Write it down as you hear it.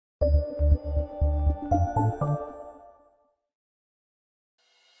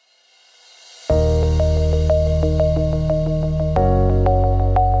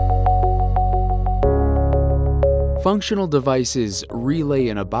Functional Devices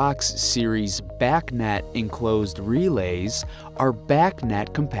Relay-in-a-Box series BACnet enclosed relays are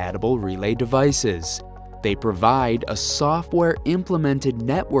BACnet-compatible relay devices. They provide a software-implemented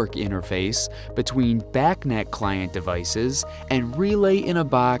network interface between BACnet client devices and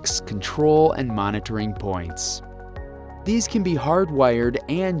relay-in-a-box control and monitoring points. These can be hardwired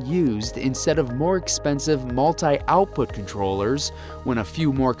and used instead of more expensive multi-output controllers when a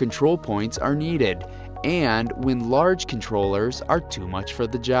few more control points are needed, and when large controllers are too much for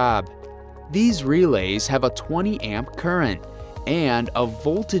the job. These relays have a 20 amp current and a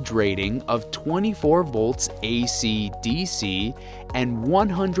voltage rating of 24 volts AC/DC and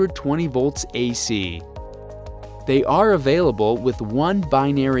 120 volts AC. They are available with one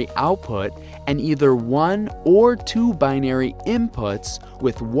binary output and either one or two binary inputs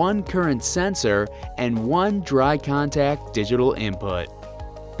with one current sensor and one dry contact digital input.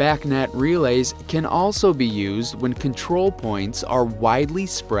 BACnet relays can also be used when control points are widely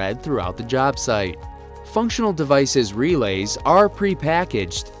spread throughout the job site. Functional Devices relays are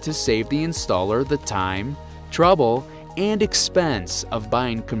prepackaged to save the installer the time, trouble, and expense of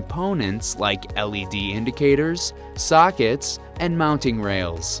buying components like LED indicators, sockets, and mounting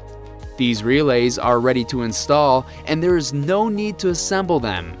rails. These relays are ready to install, and there is no need to assemble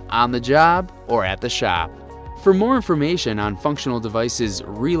them on the job or at the shop. For more information on Functional Devices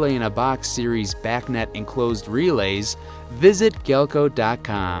Relay-in-a-Box series BACnet enclosed relays, visit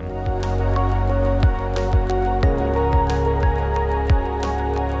Galco.com.